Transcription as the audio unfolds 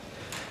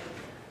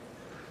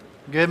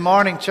Good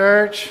morning,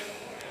 church.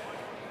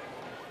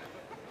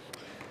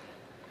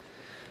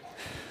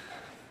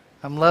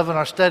 I'm loving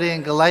our study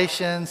in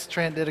Galatians.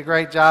 Trent did a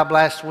great job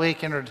last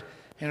week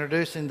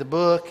introducing the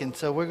book, and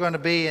so we're going to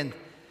be in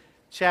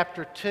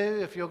chapter 2.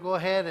 If you'll go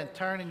ahead and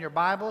turn in your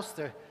Bibles.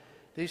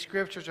 These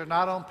scriptures are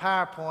not on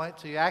PowerPoint,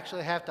 so you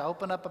actually have to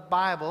open up a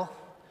Bible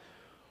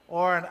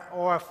or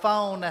a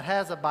phone that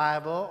has a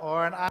Bible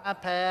or an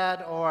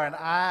iPad or an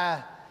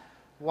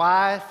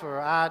iWife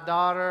or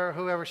iDaughter,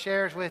 whoever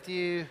shares with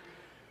you.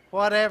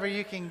 Whatever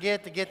you can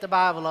get to get the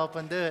Bible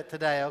open, do it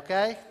today,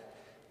 okay?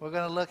 We're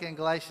going to look in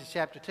Galatians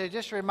chapter 2.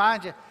 Just to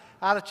remind you,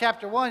 out of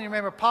chapter 1, you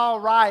remember Paul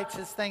writes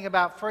this thing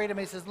about freedom.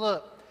 He says,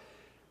 look,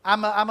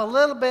 I'm a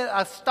little bit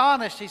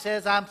astonished, he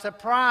says. I'm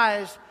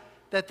surprised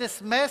that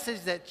this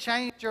message that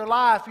changed your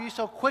life, you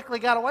so quickly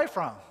got away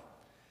from.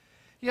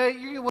 You know,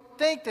 you would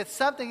think that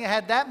something that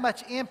had that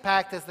much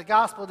impact as the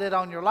gospel did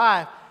on your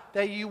life,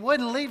 that you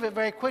wouldn't leave it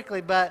very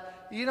quickly.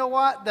 But you know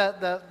what?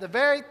 The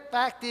very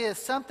fact is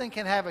something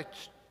can have a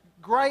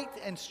great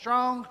and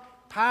strong,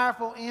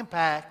 powerful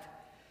impact,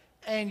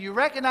 and you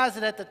recognize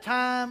it at the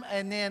time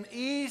and then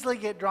easily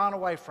get drawn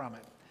away from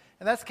it.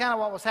 And that's kind of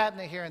what was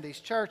happening here in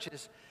these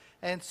churches.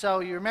 And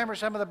so you remember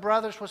some of the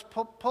brothers was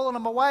pulling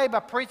them away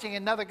by preaching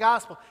another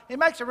gospel. He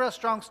makes a real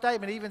strong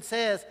statement. He even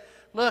says,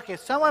 look,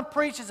 if someone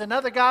preaches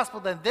another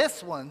gospel than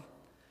this one,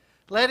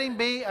 let him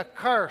be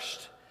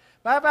accursed.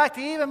 Matter of fact,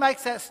 he even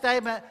makes that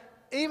statement,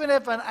 even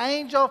if an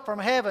angel from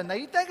heaven. Now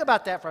you think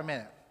about that for a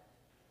minute.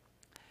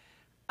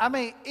 I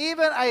mean,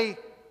 even a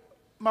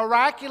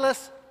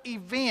miraculous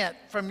event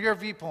from your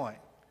viewpoint.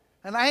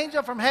 An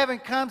angel from heaven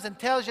comes and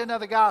tells you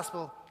another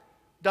gospel.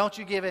 Don't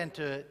you give in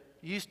to it.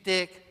 You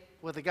stick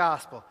with the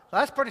gospel. So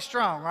that's pretty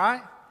strong,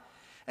 right?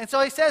 And so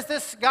he says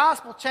this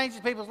gospel changes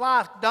people's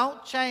lives.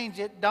 Don't change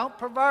it. Don't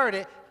pervert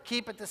it.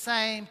 Keep it the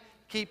same.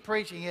 Keep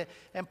preaching it.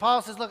 And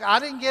Paul says, look, I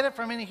didn't get it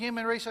from any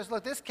human resource.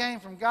 Look, this came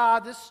from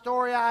God. This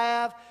story I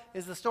have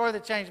is the story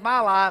that changed my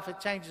life. It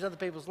changes other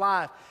people's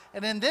life.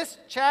 And in this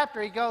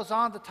chapter, he goes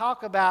on to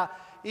talk about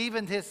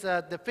even his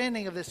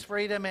defending of this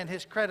freedom and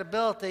his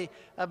credibility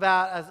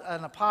about as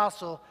an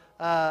apostle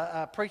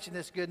preaching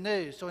this good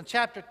news. So in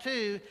chapter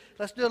 2,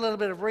 let's do a little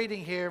bit of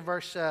reading here.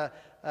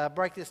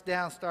 Break this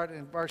down, starting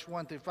in verse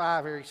 1 through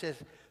 5 here. He says,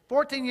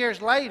 14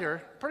 years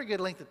later, pretty good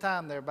length of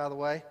time there, by the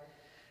way,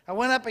 I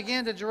went up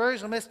again to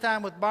Jerusalem, this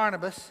time with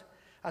Barnabas.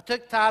 I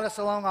took Titus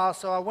along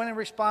also. I went in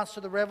response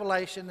to the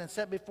revelation and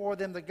set before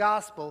them the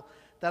gospel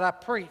that I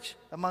preach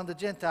among the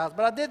Gentiles.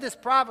 But I did this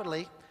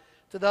privately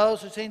to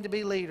those who seemed to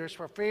be leaders,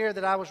 for fear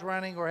that I was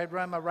running or had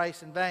run my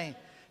race in vain.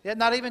 Yet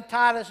not even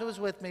Titus, who was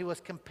with me,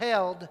 was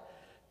compelled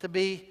to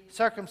be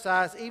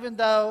circumcised, even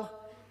though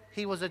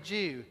he was a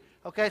Jew.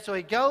 Okay, so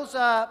he goes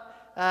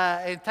up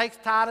and takes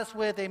Titus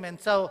with him. And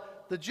so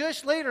the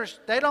Jewish leaders,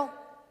 they don't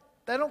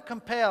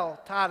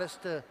compel Titus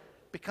to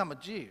become a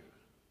Jew.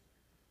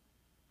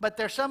 But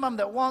there's some of them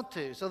that want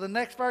to. So the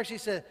next verse he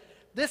said,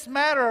 this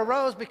matter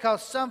arose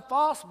because some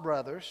false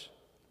brothers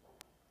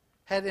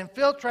had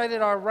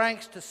infiltrated our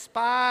ranks to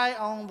spy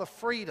on the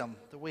freedom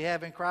that we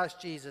have in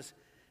Christ Jesus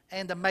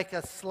and to make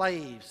us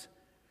slaves.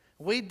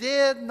 We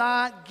did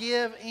not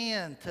give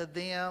in to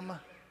them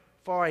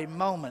for a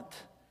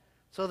moment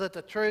so that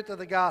the truth of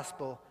the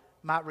gospel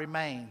might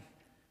remain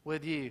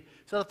with you.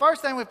 So the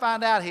first thing we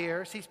find out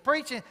here is he's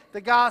preaching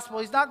the gospel.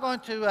 He's not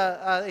going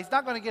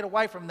to get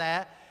away from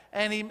that.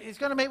 And he's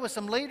going to meet with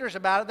some leaders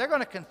about it. They're going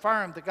to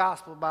confirm the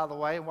gospel, by the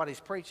way, and what he's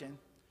preaching.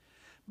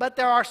 But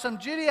there are some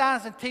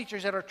Judaizing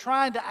teachers that are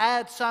trying to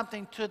add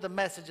something to the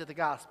message of the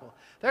gospel.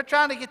 They're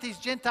trying to get these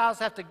Gentiles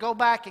to have to go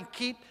back and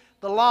keep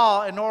the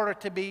law in order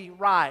to be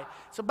right.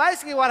 So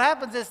basically what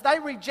happens is they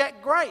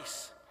reject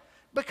grace.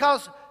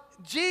 Because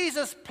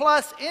Jesus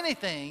plus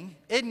anything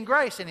isn't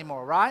grace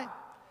anymore, right?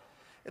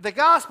 The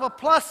gospel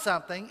plus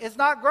something is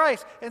not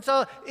grace. And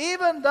so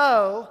even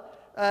though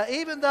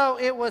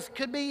it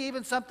could be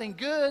even something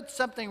good,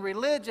 something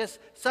religious,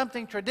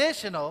 something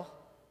traditional,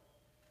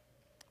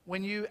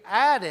 when you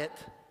add it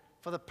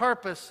for the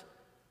purpose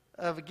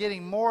of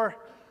getting more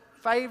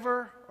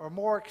favor or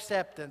more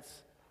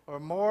acceptance or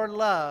more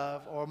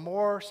love or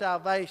more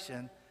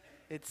salvation,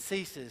 it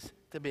ceases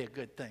to be a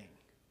good thing.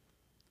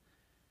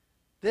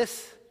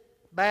 This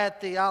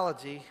bad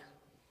theology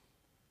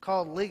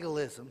called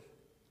legalism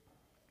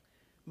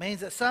means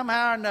that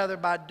somehow or another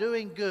by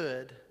doing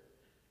good,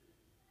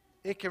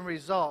 it can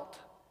result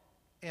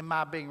in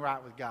my being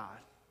right with God.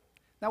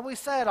 Now, we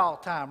say it all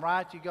the time,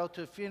 right? You go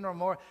to a funeral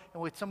more,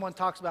 and when someone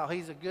talks about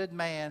he's a good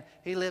man,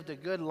 he lived a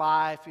good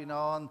life, you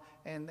know,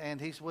 and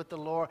he's with the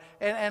Lord.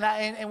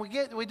 And we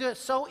do it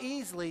so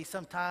easily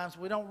sometimes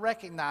we don't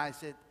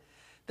recognize it,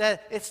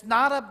 that it's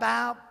not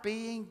about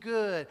being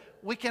good.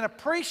 We can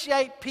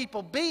appreciate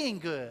people being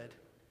good,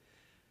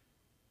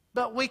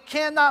 but we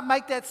cannot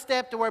make that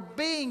step to where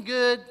being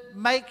good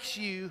makes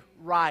you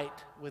right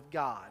with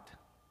God.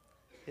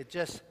 It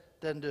just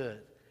doesn't do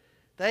it.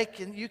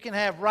 You can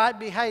have right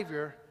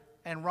behavior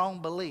and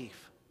wrong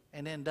belief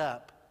and end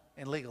up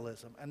in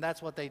legalism. And that's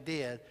what they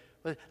did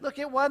But look,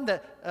 it wasn't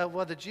that,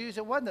 the Jews,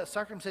 it wasn't that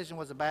circumcision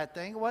was a bad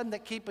thing. It wasn't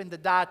that keeping the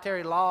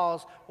dietary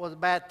laws was a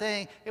bad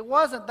thing. It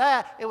wasn't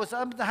that. It was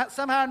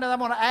somehow or another, I'm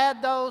going to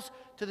add those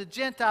to the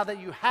Gentile, that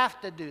you have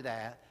to do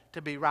that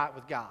to be right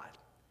with God.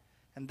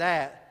 And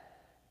that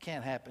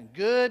can't happen.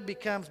 Good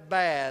becomes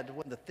bad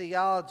when the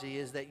theology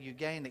is that you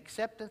gain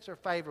acceptance or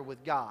favor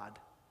with God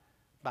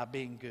by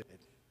being good.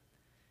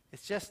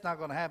 It's just not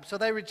going to happen. So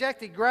they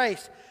rejected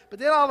grace, but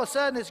then all of a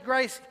sudden this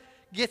grace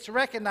gets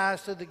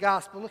recognized through the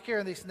gospel. Look here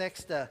in these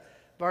next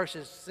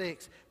verses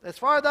 6. As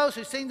far as those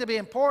who seem to be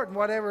important,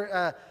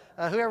 whatever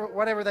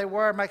they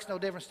were makes no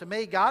difference to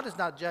me. God is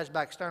not judged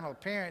by external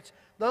appearance.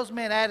 Those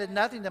men added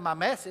nothing to my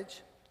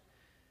message.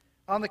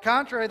 On the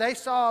contrary, they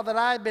saw that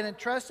I had been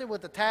entrusted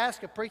with the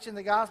task of preaching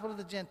the gospel to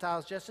the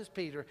Gentiles, just as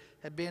Peter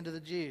had been to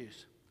the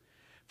Jews.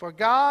 For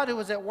God, who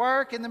was at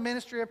work in the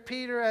ministry of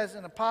Peter as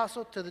an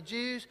apostle to the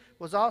Jews,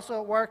 was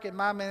also at work in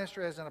my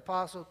ministry as an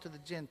apostle to the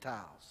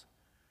Gentiles.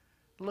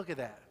 Look at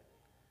that.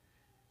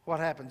 What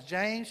happens?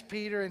 James,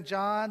 Peter, and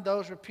John,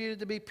 those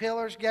reputed to be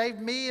pillars, gave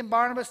me and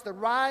Barnabas the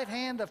right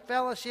hand of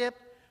fellowship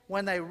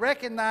when they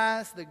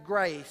recognized the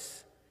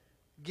grace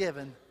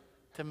given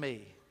to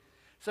me.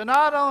 So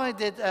not only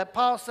did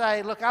Paul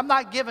say, look, I'm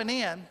not giving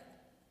in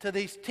to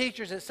these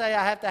teachers that say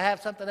I have to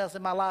have something else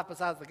in my life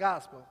besides the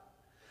gospel.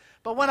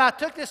 But when I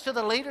took this to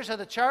the leaders of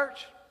the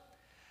church,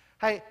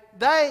 hey,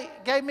 they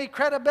gave me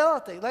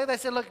credibility. They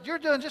said, look, you're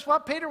doing just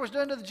what Peter was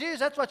doing to the Jews.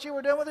 That's what you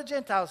were doing with the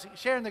Gentiles,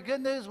 sharing the good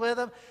news with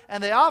them.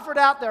 And they offered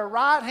out their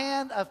right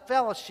hand of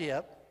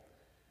fellowship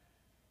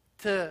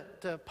to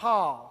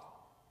Paul.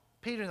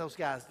 Peter and those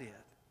guys did.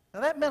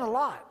 Now that meant a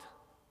lot.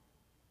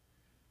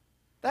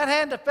 That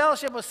hand of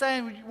fellowship was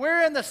saying,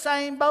 we're in the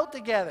same boat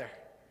together.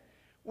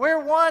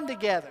 We're one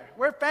together.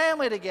 We're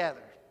family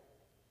together.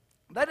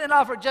 They didn't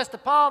offer it just to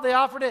Paul. They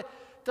offered it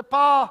to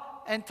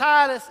Paul and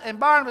Titus and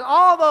Barnabas,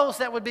 all those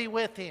that would be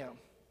with him.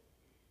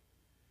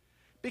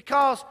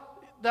 Because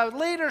the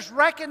leaders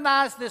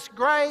recognized this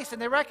grace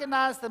and they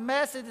recognized the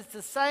message. It's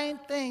the same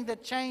thing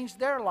that changed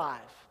their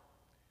life.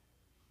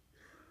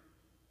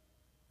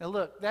 Now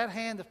look, that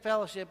hand of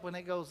fellowship, when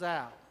it goes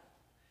out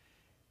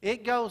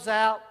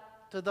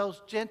to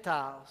those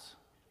Gentiles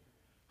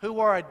who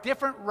were a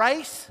different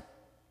race.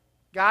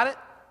 Got it?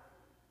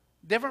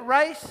 Different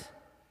race,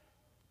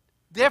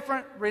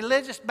 different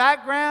religious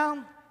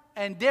background,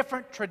 and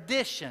different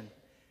tradition.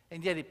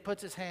 And yet he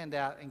puts his hand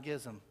out and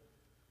gives them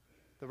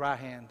the right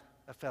hand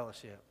of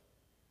fellowship.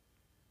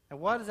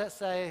 And what does that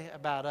say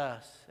about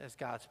us as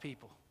God's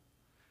people?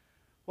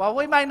 While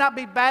we may not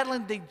be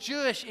battling the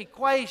Jewish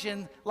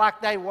equation like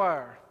they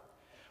were,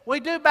 we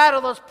do battle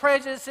those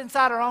prejudices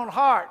inside our own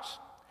hearts.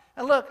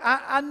 And look,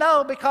 I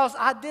know because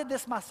I did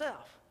this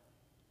myself.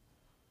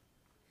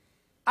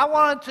 I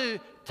wanted to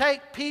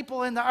take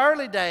people in the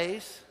early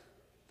days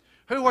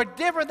who were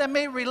different than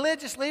me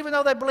religiously, even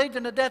though they believed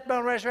in the death, burial,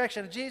 and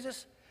resurrection of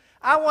Jesus.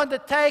 I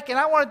wanted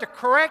to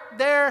correct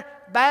their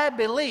bad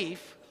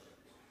belief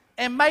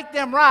and make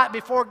them right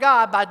before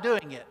God by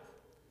doing it.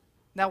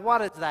 Now,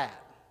 what is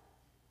that?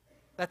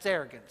 That's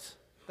arrogance.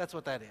 That's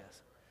what that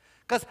is.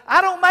 Because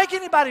I don't make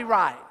anybody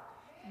right.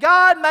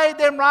 God made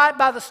them right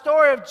by the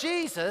story of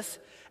Jesus,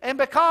 and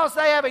because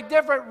they have a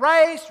different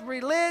race,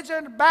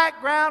 religion,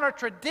 background, or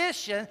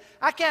tradition,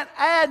 I can't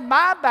add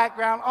my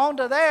background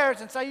onto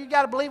theirs and say, you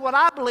got to believe what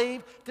I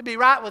believe to be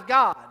right with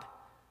God.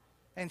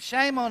 And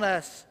shame on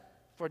us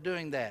for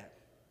doing that.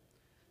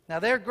 Now,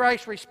 their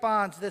grace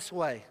responds this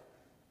way.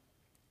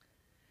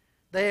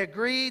 They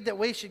agreed that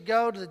we should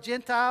go to the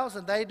Gentiles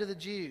and they to the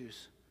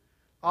Jews.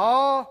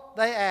 All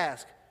they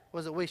asked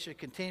was that we should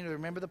continue to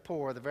remember the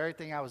poor, the very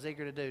thing I was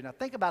eager to do. Now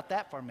think about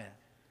that for a minute.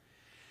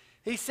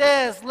 He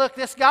says, look,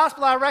 this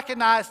gospel I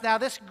recognize now,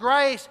 this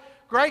grace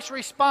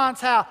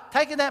responds how?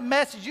 Taking that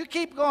message, you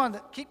keep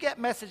that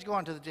message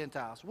going to the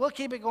Gentiles. We'll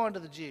keep it going to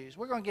the Jews.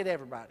 We're going to get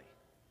everybody.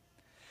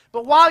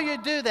 But while you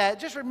do that,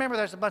 just remember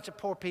there's a bunch of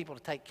poor people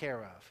to take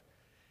care of.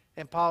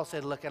 And Paul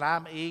said, look, and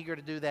I'm eager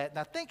to do that.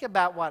 Now think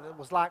about what it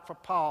was like for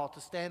Paul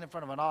to stand in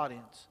front of an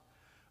audience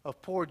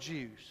of poor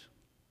Jews,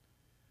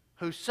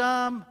 who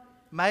some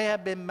may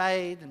have been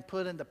made and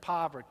put into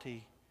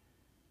poverty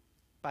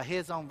by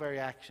his own very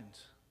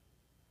actions.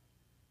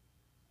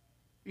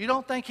 You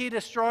don't think he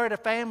destroyed a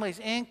family's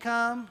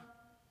income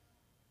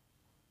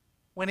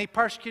when he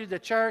persecuted the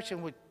church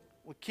and would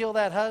kill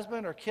that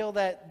husband or kill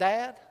that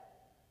dad?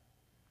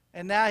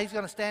 And now he's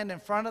going to stand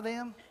in front of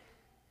them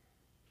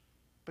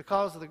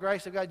because of the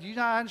grace of God. Do you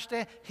not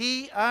understand?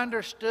 He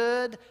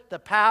understood the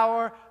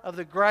power of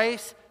the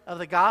grace of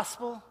the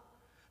gospel.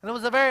 And it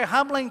was a very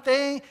humbling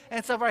thing.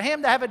 And so for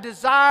him to have a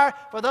desire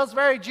for those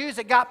very Jews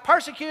that got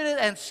persecuted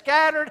and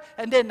scattered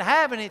and didn't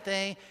have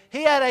anything,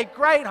 he had a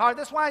great heart.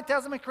 That's why he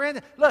tells them in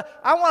Corinthians, look,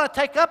 I want to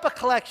take up a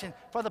collection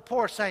for the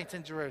poor saints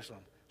in Jerusalem.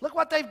 Look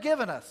what they've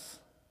given us.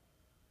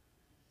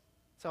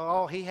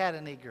 So, he had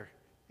an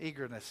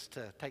eagerness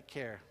to take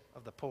care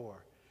of the poor.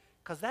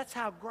 Because that's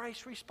how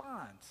grace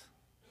responds.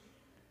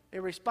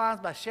 It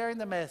responds by sharing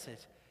the message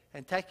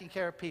and taking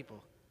care of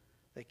people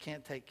that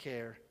can't take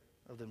care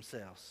of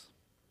themselves.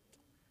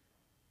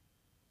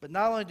 But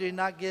not only do you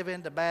not give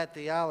in to bad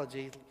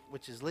theology,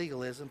 which is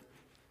legalism,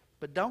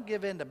 but don't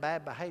give in to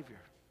bad behavior.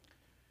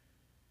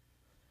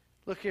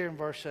 Look here in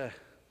verse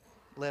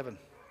 11,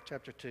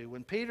 chapter 2.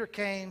 When Peter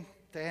came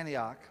to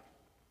Antioch,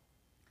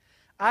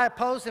 I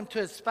opposed him to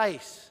his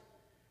face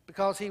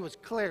because he was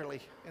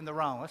clearly in the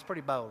wrong. That's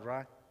pretty bold,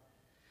 right?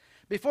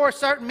 Before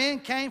certain men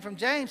came from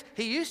James,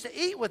 he used to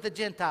eat with the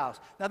Gentiles.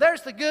 Now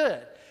there's the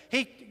good.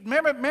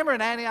 Remember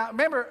in Antioch,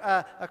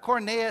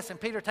 Cornelius,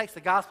 and Peter takes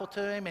the gospel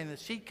to him, and the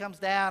sheet comes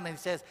down and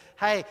he says,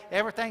 hey,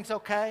 everything's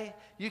okay.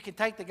 You can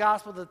take the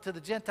gospel to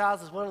the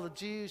Gentiles as well as the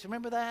Jews.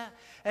 Remember that?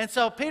 And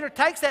so Peter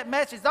takes that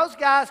message. Those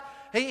guys,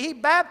 he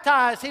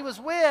baptized, he was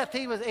with,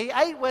 he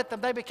ate with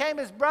them. They became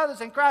his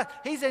brothers in Christ.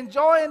 He's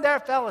enjoying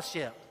their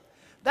fellowship.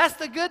 That's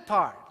the good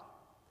part.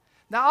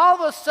 Now all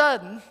of a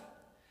sudden,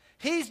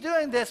 he's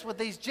doing this with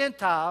these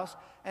Gentiles,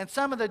 and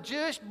some of the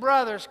Jewish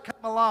brothers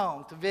come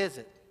along to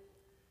visit.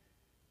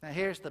 Now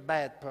here's the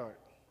bad part.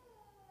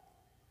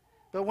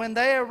 But when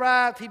they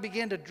arrived, he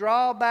began to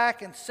draw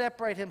back and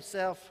separate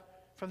himself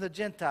from the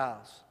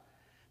Gentiles,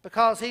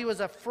 because he was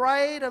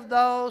afraid of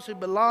those who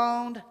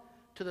belonged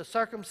to the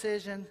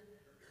circumcision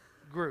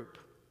group.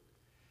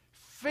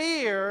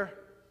 Fear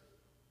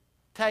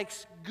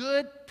takes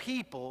good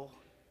people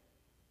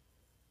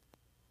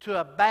to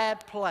a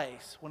bad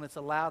place when it's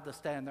allowed to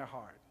stay in their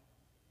heart.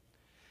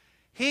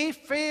 He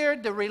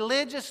feared the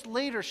religious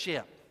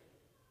leadership,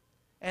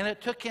 and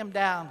it took him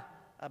down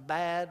a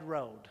bad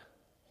road.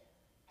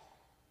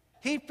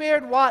 He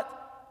feared what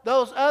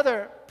those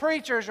other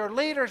preachers or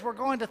leaders were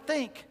going to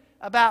think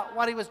about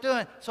what he was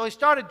doing. So he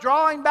started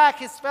drawing back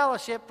his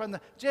fellowship from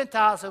the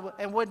Gentiles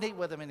and wouldn't eat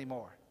with them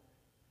anymore.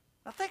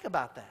 Now think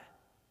about that.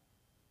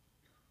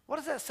 What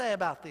does that say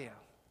about them?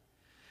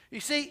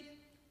 You see,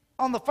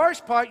 on the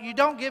first part, you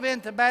don't give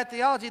in to bad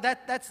theology.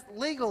 That's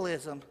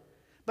legalism.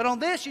 But on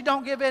this, you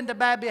don't give in to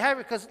bad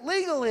behavior, because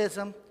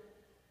legalism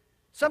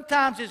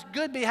sometimes is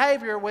good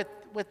behavior with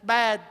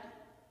bad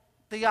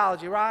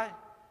theology, right?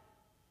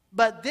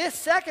 But this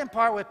second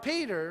part with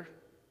Peter,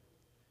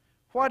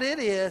 what it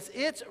is,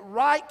 it's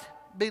right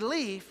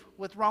belief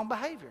with wrong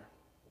behavior.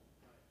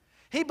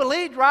 He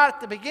believed right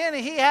at the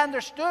beginning. He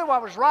understood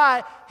what was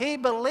right. He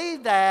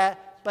believed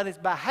that, but his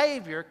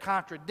behavior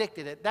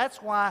contradicted it.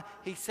 That's why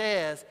he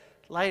says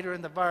later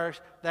in the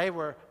verse, they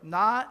were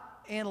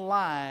not in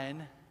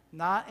line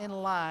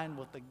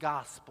with the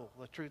gospel,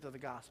 the truth of the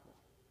gospel.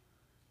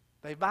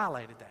 They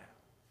violated that.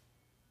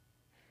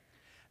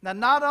 Now,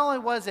 not only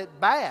was it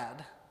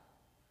bad,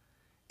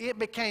 it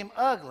became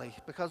ugly,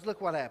 because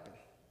look what happened.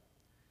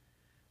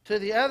 To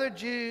the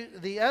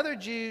other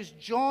Jews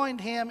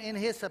joined him in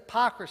his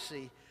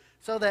hypocrisy,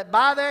 so that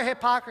by their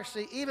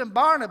hypocrisy, even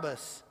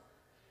Barnabas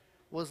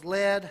was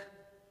led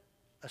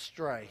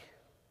astray.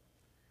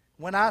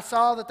 When I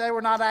saw that they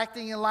were not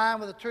acting in line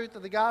with the truth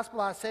of the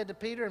gospel, I said to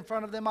Peter in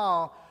front of them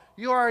all,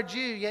 you are a Jew,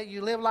 yet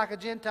you live like a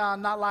Gentile,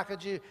 not like a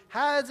Jew.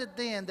 How is it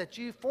then that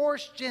you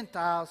force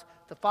Gentiles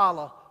to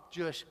follow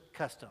Jewish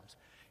customs?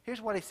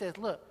 Here's what he says.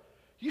 Look,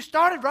 you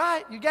started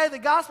right. You gave the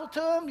gospel to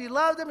them. You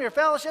loved them. You're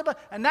fellowship.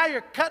 And now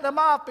you're cutting them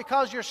off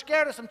because you're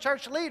scared of some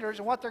church leaders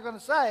and what they're going to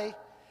say.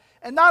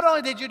 And not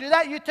only did you do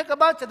that, you took a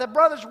bunch of the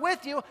brothers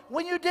with you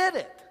when you did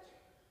it.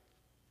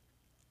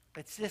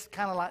 It's just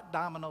kind of like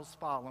dominoes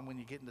falling when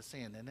you get into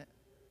sin, isn't it?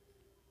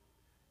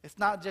 It's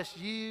not just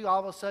you. All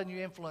of a sudden you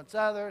influence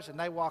others and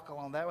they walk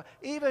along that way.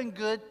 Even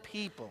good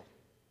people.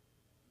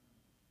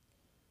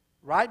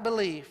 Right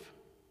belief,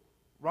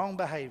 wrong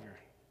behavior.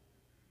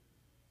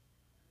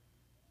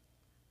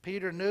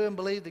 Peter knew and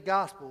believed the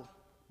gospel,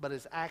 but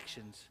his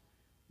actions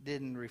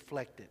didn't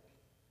reflect it.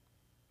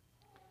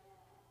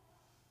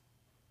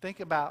 Think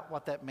about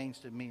what that means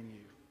to me and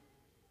you.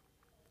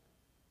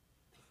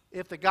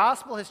 If the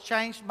gospel has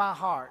changed my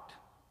heart,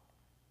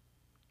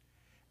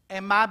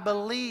 and my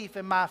belief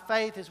and my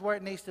faith is where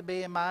it needs to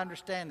be in my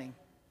understanding,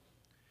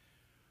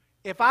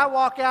 if I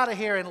walk out of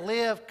here and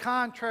live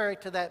contrary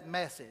to that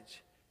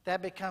message,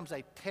 that becomes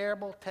a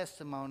terrible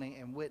testimony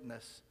and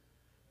witness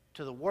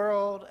to the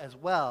world as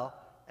well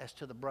as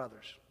to the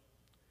brothers.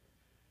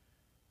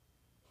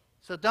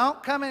 So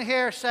don't come in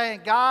here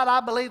saying, God, I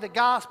believe the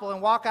gospel,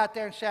 and walk out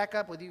there and shack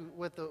up with you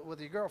with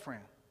your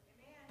girlfriend.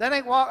 That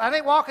ain't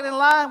walking in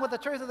line with the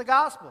truth of the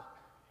gospel.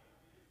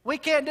 We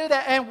can't do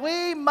that. And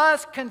we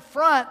must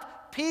confront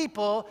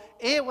people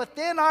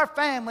within our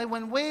family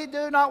when we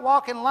do not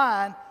walk in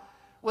line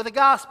with the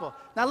gospel.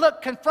 Now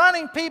look,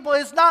 confronting people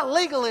is not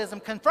legalism.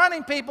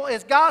 Confronting people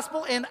is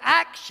gospel in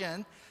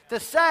action, to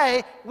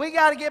say we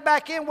got to get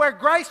back in where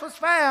grace was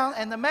found,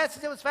 and the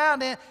message it was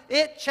found in,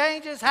 it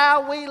changes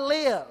how we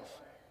live.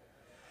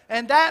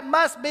 And that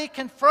must be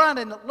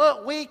confronted.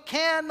 Look, we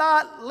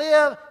cannot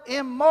live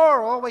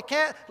immoral. We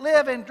can't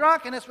live in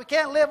drunkenness. We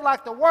can't live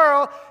like the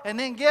world and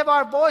then give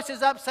our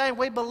voices up saying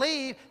we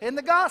believe in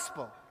the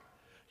gospel.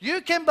 You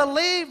can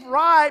believe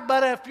right,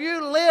 but if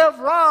you live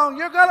wrong,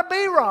 you're going to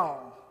be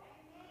wrong.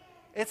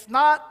 It's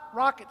not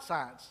rocket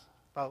science,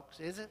 folks,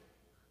 is it?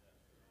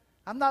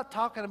 I'm not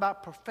talking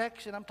about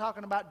perfection. I'm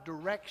talking about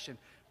direction.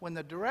 when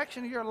the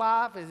direction of your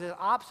life is the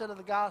opposite of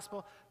the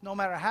gospel, no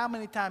matter how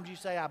many times you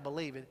say, I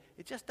believe it,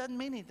 it just doesn't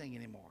mean anything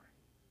anymore.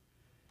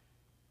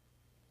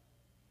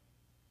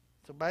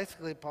 So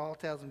basically, Paul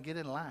tells them, get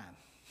in line.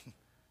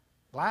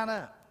 Line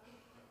up.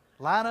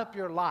 Line up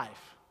your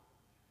life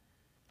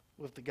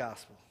with the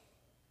gospel.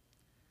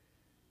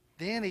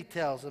 Then he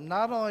tells them,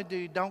 not only do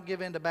you don't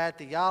give in to bad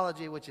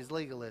theology, which is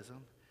legalism,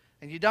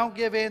 and you don't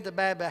give in to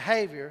bad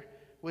behavior,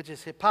 which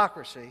is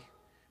hypocrisy,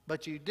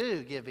 but you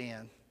do give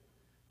in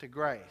to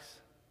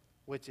grace,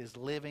 which is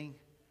living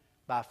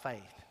by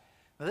faith.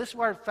 Now, this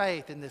word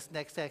faith in this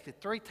next text,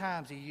 3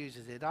 times he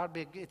uses it.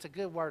 It's a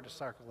good word to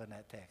circle in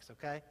that text,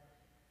 okay?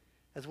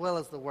 As well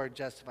as the word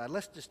justified.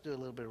 Let's just do a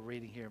little bit of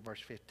reading here in verse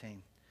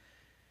 15.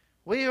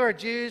 We who are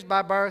Jews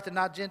by birth and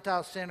not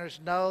Gentile sinners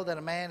know that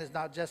a man is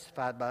not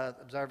justified by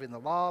observing the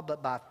law,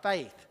 but by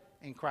faith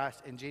in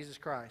Christ, in Jesus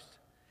Christ.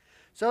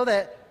 So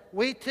that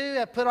we too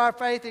have put our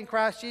faith in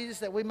Christ Jesus,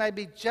 that we may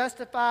be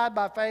justified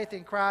by faith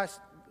in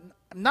Christ,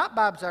 not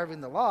by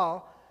observing the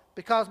law,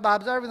 because by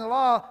observing the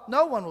law,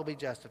 no one will be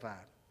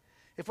justified.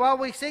 If while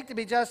we seek to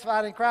be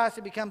justified in Christ,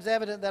 it becomes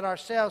evident that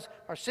ourselves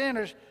are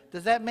sinners,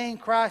 does that mean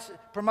Christ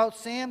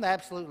promotes sin?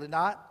 Absolutely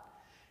not.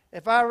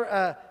 If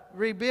I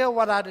rebuild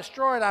what I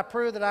destroyed, I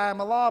prove that I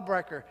am a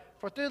lawbreaker.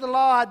 For through the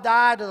law I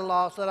died to the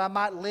law so that I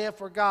might live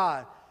for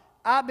God.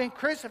 I've been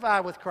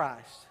crucified with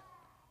Christ.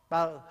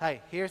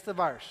 Hey, here's the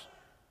verse.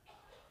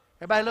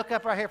 Everybody look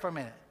up right here for a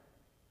minute.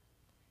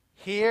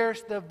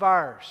 Here's the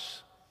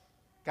verse.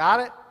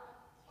 Got it?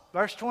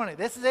 Verse 20.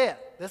 This is it.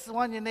 This is the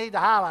one you need to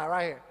highlight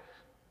right here.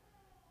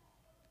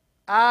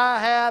 I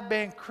have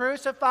been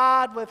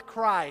crucified with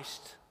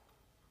Christ,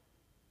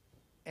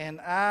 and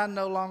I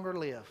no longer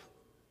live,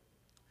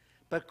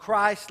 but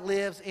Christ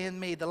lives in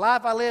me. The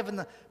life I live in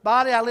the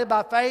body, I live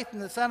by faith in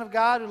the Son of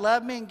God who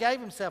loved me and gave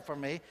himself for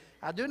me.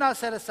 I do not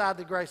set aside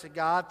the grace of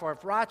God, for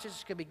if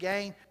righteousness could be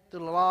gained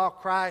through the law,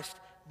 Christ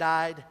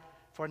died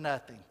for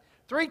nothing.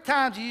 3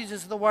 times he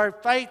uses the word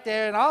faith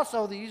there, and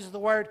also he uses the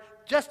word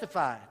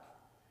justified.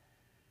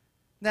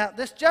 Now,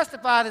 this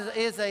justified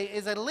is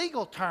a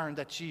legal term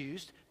that's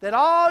used, that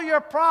all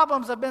your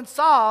problems have been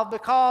solved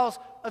because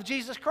of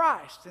Jesus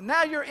Christ. And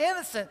now you're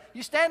innocent.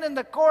 You stand in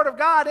the court of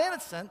God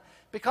innocent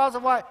because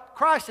of what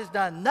Christ has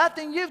done.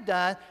 Nothing you've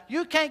done.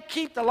 You can't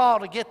keep the law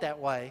to get that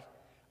way.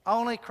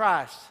 Only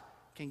Christ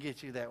can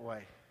get you that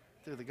way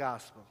through the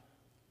gospel.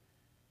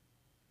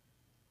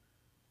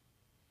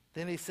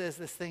 Then he says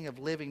this thing of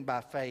living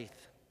by faith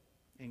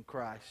in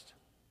Christ.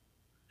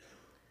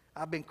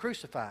 I've been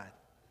crucified.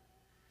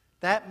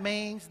 That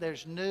means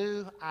there's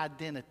new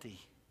identity.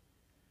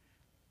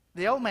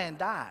 The old man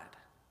died.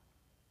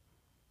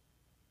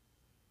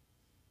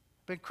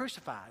 Been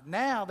crucified.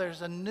 Now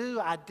there's a new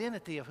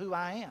identity of who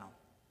I am.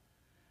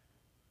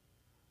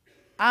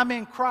 I'm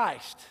in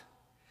Christ.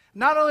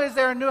 Not only is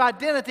there a new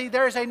identity,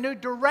 there is a new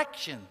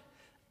direction.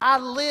 I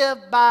live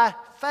by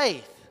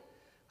faith.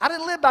 I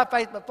didn't live by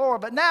faith before,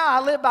 but now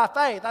I live by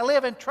faith. I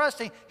live in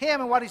trusting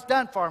him and what he's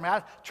done for me.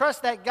 I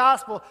trust that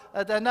gospel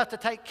enough to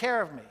take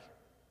care of me.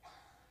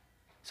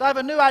 So I have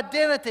a new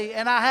identity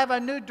and I have a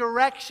new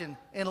direction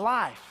in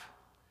life.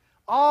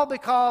 All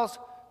because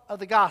of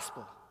the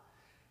gospel.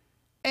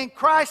 And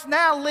Christ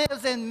now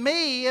lives in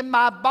me, in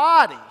my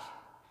body,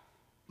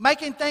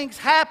 making things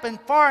happen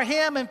for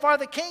him and for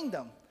the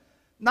kingdom,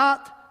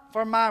 not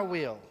for my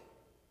will.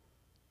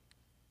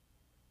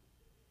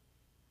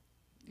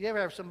 You ever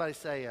have somebody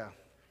say,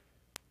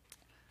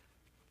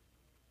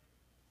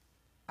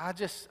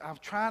 I'm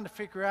trying to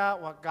figure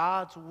out what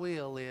God's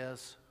will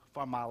is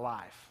for my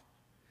life.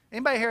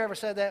 Anybody here ever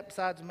said that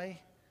besides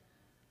me?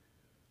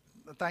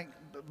 Thank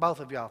both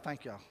of y'all.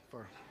 Thank y'all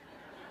for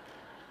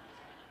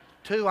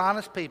 2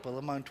 honest people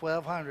among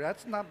 1,200.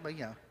 That's not,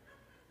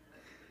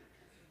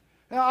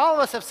 Now, all of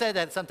us have said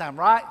that at some time,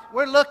 right?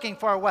 We're looking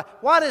for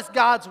what is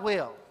God's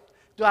will?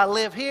 Do I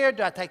live here?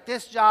 Do I take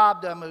this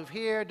job? Do I move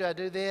here? Do I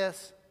do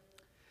this?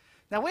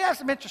 Now, we have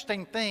some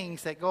interesting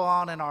things that go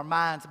on in our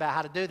minds about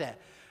how to do that.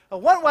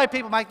 One way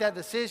people make that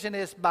decision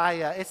is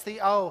by,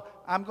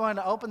 I'm going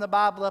to open the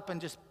Bible up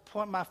and just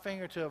point my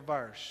finger to a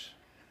verse.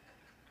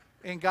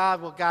 And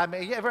God will guide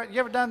me. You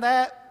ever done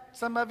that?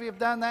 Some of you have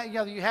done that.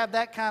 You have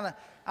that kind of,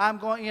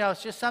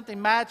 it's just something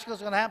magical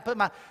is going to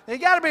happen. You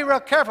got to be real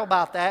careful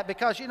about that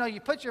because, you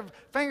put your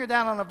finger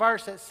down on a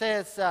verse that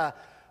says,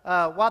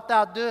 what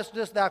thou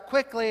doest thou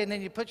quickly, and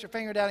then you put your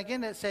finger down again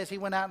that says he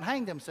went out and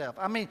hanged himself.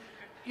 I mean,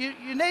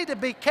 you need to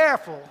be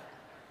careful,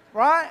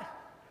 right?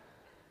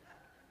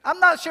 I'm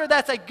not sure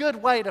that's a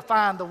good way to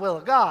find the will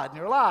of God in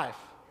your life.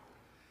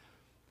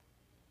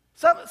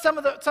 Some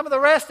of the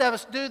rest of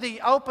us do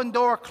the open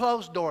door,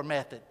 closed door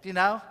method,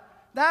 Now,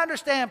 I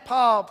understand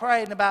Paul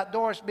praying about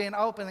doors being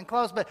open and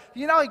closed, but,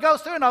 he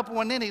goes through an open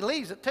one, then he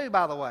leaves it too,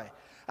 by the way.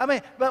 I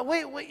mean, but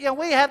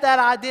we have that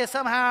idea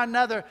somehow or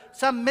another,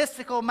 some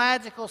mystical,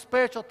 magical,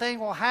 spiritual thing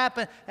will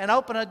happen and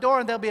open a door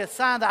and there'll be a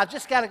sign that I've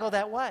just got to go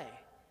that way.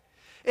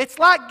 It's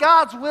like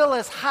God's will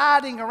is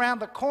hiding around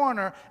the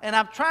corner, and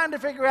I'm trying to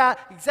figure out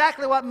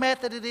exactly what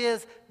method it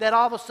is that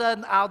all of a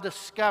sudden I'll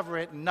discover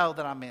it and know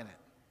that I'm in it.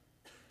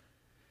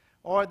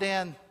 Or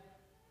then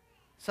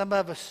some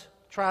of us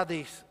try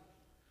these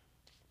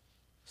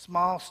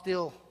small,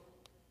 still,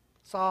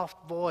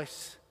 soft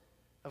voice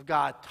of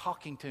God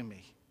talking to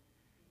me.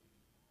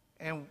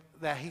 And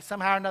that He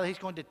somehow or another He's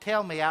going to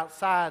tell me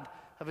outside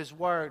of His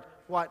Word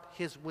what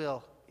His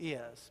will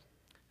is.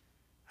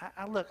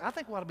 Look, I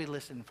think we ought to be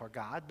listening for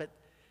God, but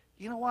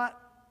you know what?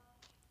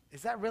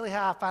 Is that really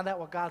how I find out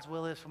what God's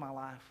will is for my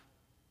life?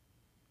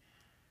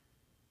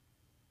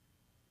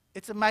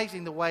 It's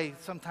amazing the way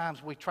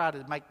sometimes we try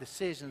to make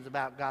decisions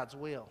about God's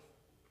will.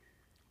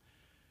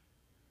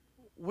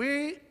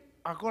 We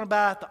are going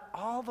about it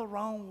all the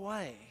wrong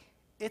way.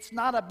 It's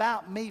not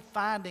about me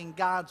finding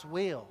God's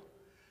will.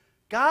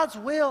 God's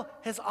will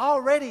has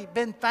already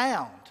been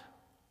found.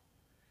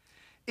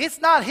 It's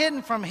not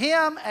hidden from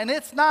Him, and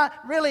it's not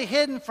really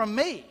hidden from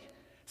me.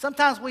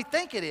 Sometimes we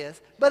think it is,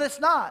 but it's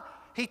not.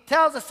 He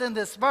tells us in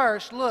this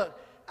verse, look,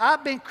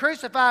 I've been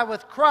crucified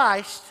with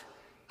Christ.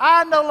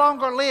 I no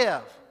longer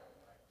live.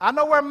 I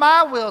know where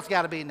my will's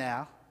got to be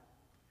now.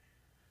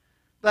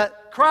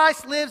 But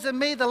Christ lives in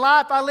me. The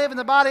life I live in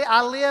the body,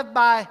 I live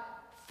by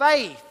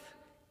faith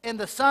in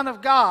the Son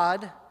of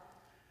God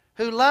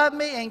who loved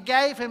me and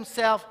gave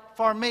Himself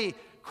for me.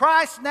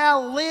 Christ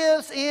now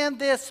lives in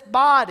this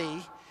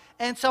body.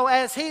 And so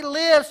as He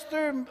lives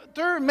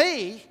through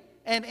me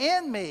and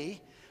in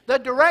me, the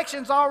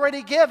direction's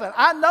already given.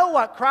 I know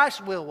what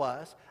Christ's will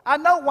was. I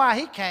know why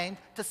He came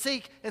to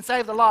seek and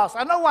save the lost.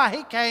 I know why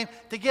He came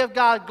to give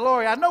God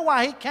glory. I know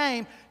why He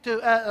came to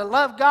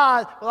love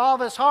God with all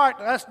of His heart,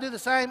 and us do the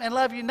same, and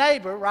love your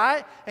neighbor,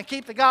 right? And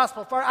keep the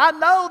gospel first. I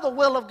know the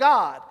will of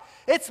God.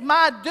 It's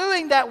my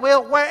doing that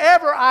will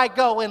wherever I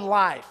go in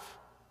life.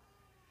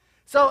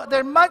 So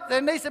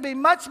there needs to be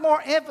much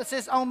more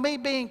emphasis on me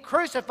being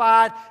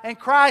crucified and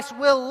Christ's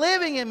will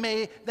living in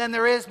me than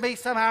there is me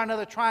somehow or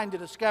another trying to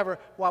discover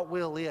what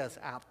will is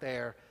out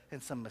there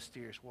in some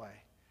mysterious way.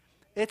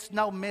 It's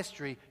no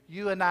mystery.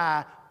 You and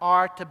I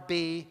are to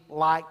be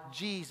like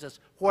Jesus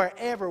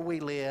wherever we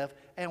live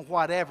and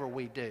whatever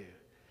we do.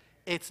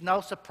 It's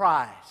no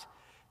surprise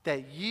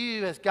that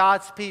you as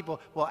God's people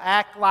will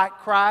act like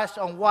Christ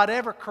on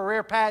whatever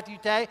career path you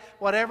take,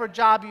 whatever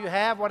job you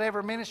have,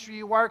 whatever ministry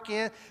you work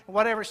in,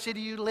 whatever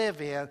city you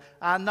live in.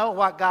 I know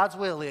what God's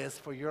will is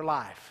for your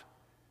life.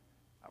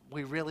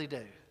 We really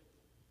do.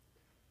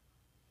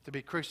 To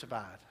be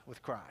crucified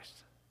with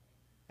Christ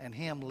and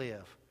Him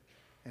live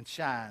and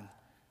shine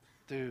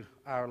through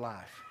our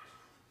life.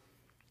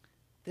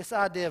 This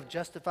idea of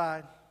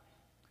justified,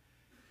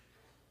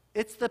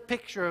 it's the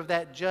picture of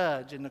that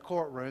judge in the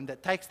courtroom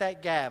that takes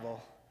that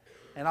gavel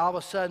and all of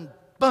a sudden,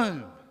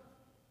 boom,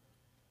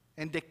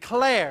 and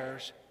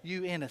declares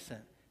you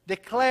innocent,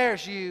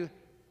 declares you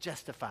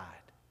justified.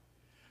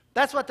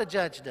 That's what the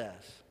judge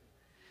does.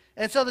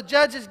 And so the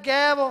judge's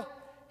gavel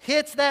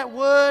hits that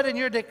wood and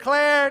you're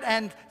declared.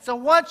 And so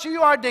once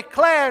you are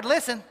declared,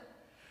 listen,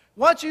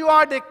 once you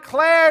are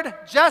declared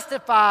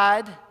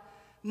justified,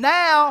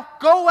 now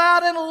go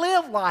out and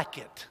live like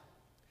it.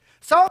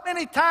 So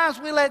many times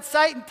we let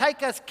Satan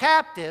take us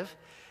captive,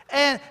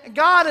 and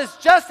God has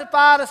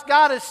justified us,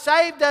 God has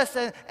saved us,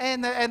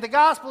 and the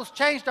gospel's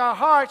changed our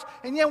hearts,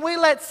 and then we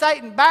let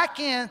Satan back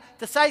in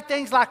to say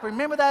things like,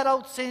 remember that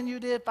old sin you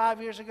did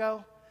 5 years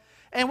ago?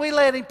 And we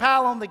let him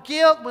pile on the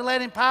guilt, we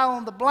let him pile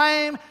on the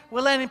blame,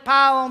 we let him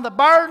pile on the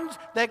burdens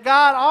that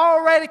God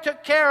already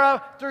took care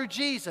of through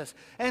Jesus.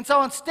 And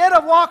so instead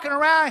of walking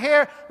around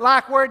here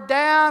like we're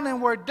down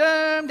and we're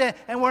doomed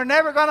and we're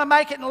never going to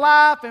make it in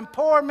life and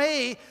poor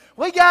me,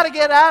 we got to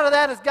get out of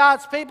that as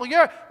God's people.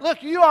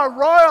 Look, you are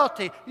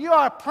royalty. You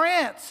are a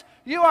prince.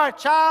 You are a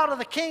child of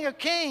the King of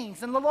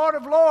Kings and the Lord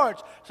of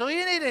Lords. So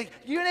you need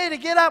to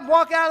get up and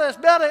walk out of this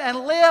building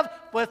and live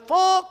with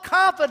full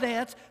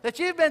confidence that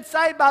you've been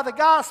saved by the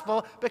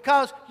gospel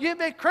because you've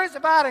been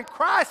crucified and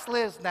Christ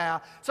lives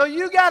now. So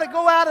you got to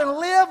go out and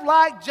live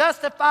like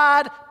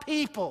justified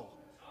people.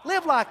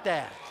 Live like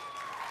that.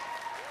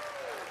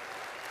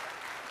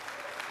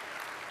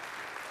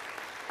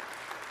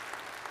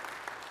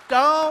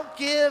 Don't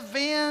give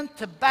in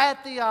to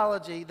bad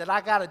theology that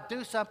I got to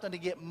do something to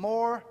get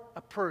more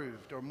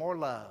approved or more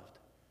loved.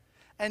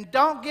 And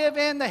don't give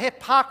in to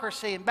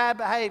hypocrisy and bad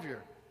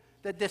behavior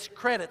that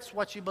discredits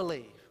what you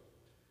believe.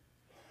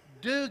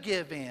 Do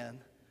give in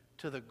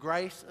to the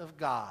grace of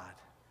God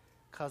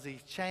because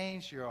He's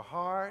changed your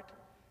heart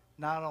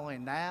not only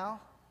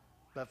now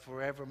but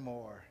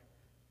forevermore.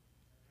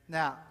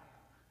 Now,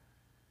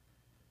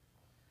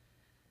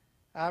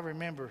 I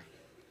remember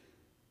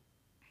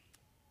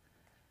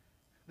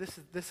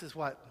this is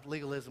what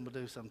legalism will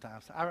do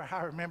sometimes.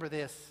 I remember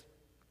this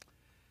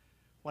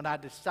when I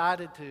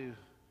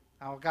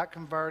got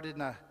converted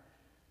in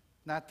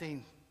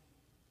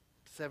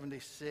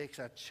 1976.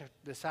 I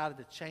decided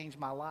to change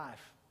my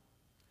life.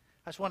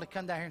 I just wanted to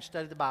come down here and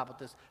study the Bible.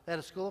 They had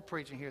a school of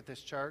preaching here at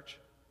this church.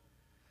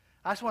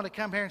 I just wanted to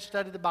come here and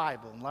study the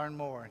Bible and learn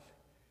more.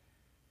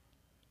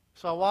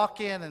 So I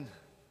walk in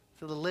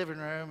to the living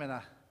room and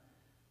I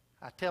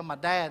tell my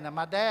dad. Now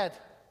my dad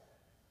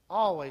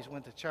always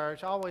went to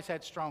church, always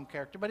had strong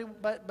character,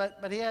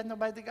 but he hadn't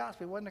obeyed the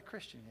gospel. He wasn't a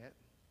Christian yet.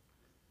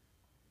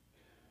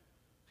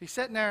 He's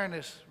sitting there in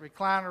his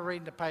recliner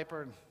reading the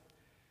paper, and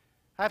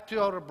I have two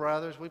older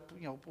brothers.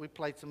 We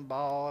played some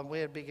ball,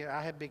 and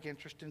I had big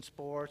interest in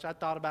sports. I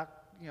thought about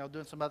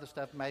doing some other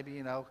stuff,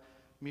 maybe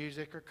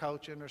music or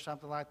coaching or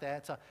something like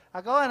that. So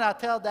I go in and I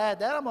tell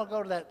Dad, I'm going to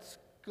go to that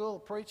school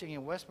of preaching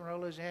in West Monroe,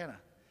 Louisiana.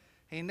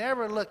 He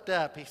never looked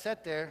up. He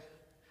sat there,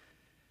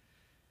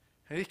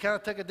 and he kind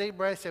of took a deep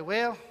breath and said,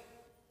 well,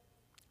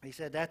 he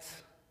said, that's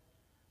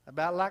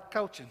about like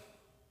coaching.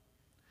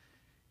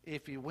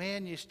 If you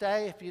win, you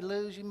stay. If you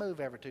lose, you move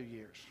every 2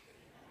 years.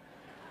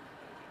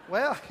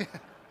 Well,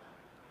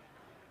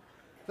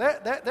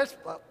 there's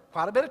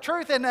quite a bit of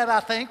truth in that,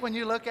 I think, when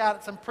you look out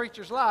at some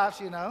preachers'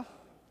 lives, Now,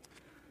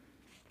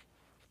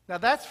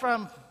 that's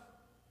from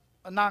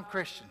a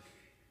non-Christian.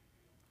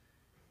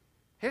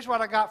 Here's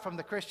what I got from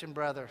the Christian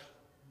brother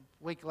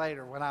a week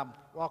later when I'm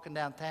walking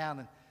downtown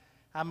and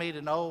I meet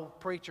an old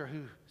preacher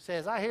who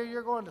says, I hear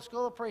you're going to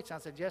school of preaching. I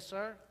said, yes,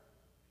 sir.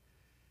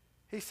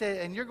 He said,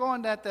 and you're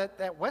going to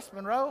that West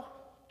Monroe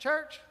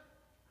church?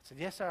 I said,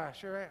 yes, sir, I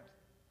sure am.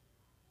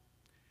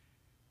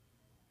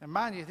 And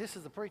mind you, this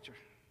is the preacher.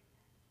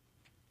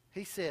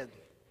 He said,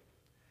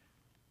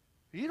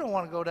 you don't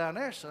want to go down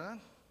there, son.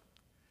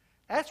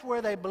 That's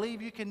where they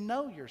believe you can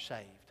know you're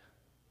saved.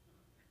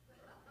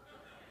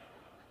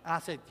 I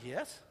said,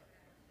 yes.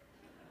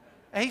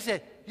 And he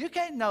said, you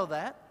can't know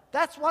that.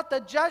 That's what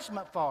the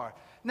judgment for.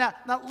 Now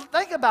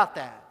think about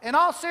that. In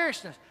all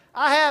seriousness,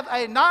 I have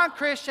a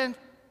non-Christian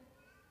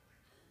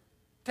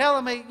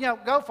telling me,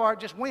 go for it,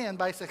 just win,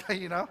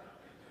 basically,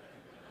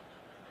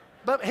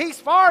 But he's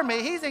for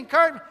me. He's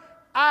encouraged me.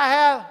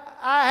 I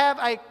have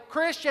a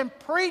Christian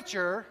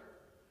preacher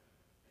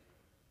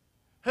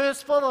who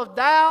is full of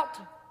doubt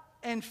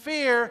and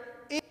fear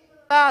even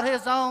about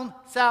his own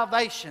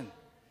salvation.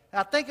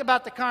 Now think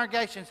about the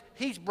congregations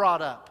he's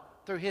brought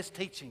up through his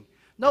teaching.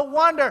 No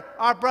wonder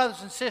our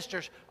brothers and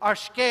sisters are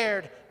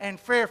scared and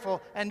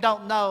fearful and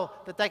don't know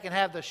that they can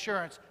have the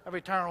assurance of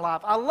eternal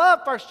life. I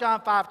love 1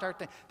 John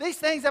 5:13. These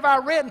things have I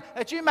written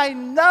that you may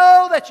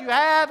know that you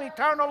have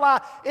eternal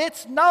life.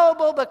 It's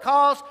knowable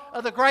because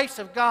of the grace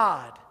of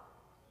God.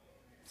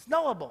 It's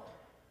knowable.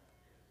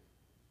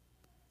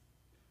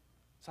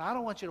 So I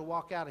don't want you to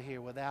walk out of here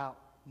without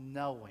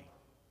knowing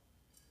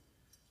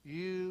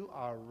you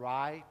are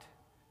right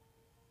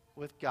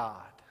with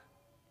God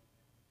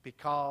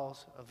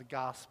because of the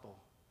gospel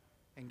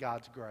and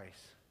God's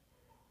grace.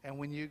 And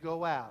when you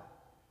go out,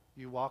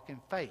 you walk in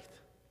faith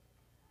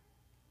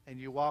and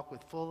you walk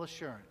with full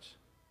assurance.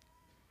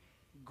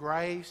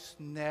 Grace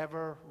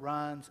never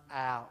runs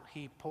out.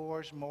 He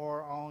pours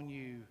more on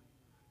you.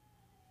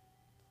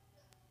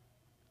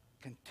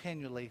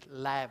 Continually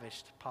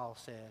lavished, Paul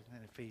said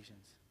in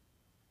Ephesians.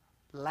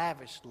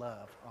 Lavished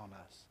love on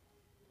us.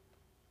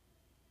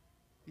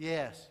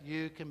 Yes,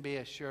 you can be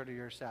assured of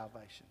your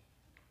salvation.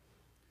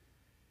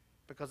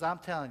 Because I'm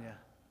telling you,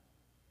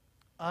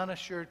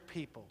 unassured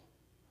people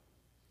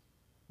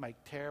make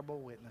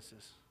terrible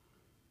witnesses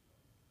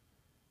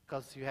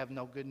because you have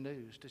no good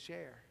news to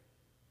share.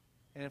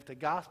 And if the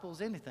gospel is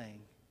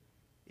anything,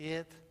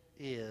 it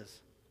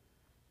is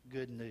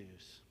good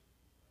news.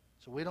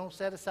 So we don't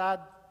set aside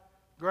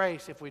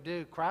grace. If we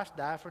do, Christ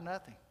died for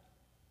nothing.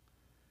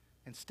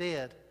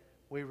 Instead,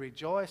 we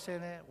rejoice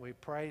in it. We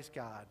praise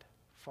God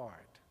for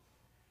it.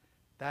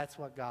 That's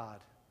what God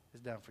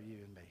has done for you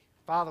and me.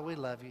 Father, we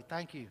love you.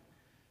 Thank you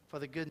for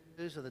the good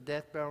news of the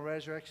death, burial, and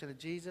resurrection of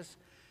Jesus.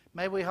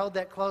 May we hold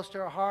that close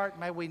to our heart.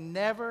 May we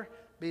never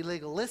be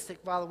legalistic,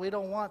 Father. We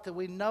don't want to.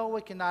 We know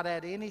we cannot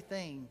add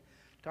anything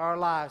to our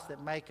lives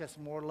that make us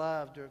more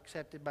loved or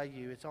accepted by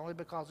you. It's only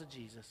because of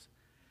Jesus.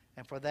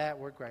 And for that,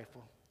 we're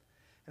grateful.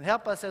 And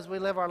help us as we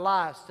live our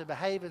lives to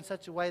behave in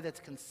such a way that's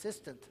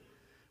consistent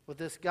with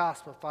this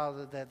gospel,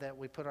 Father, that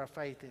we put our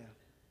faith in.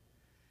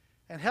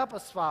 And help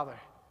us, Father,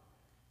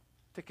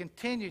 to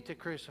continue to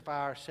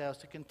crucify ourselves,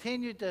 to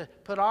continue to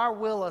put our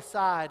will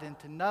aside and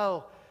to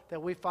know that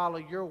we follow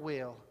your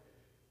will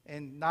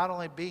and not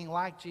only being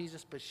like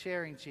Jesus, but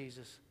sharing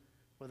Jesus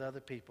with other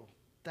people.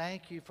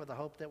 Thank you for the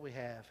hope that we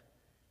have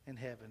in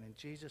heaven. In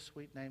Jesus'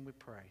 sweet name we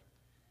pray.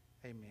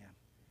 Amen.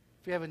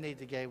 If you have a need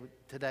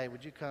today,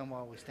 would you come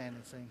while we stand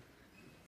and sing?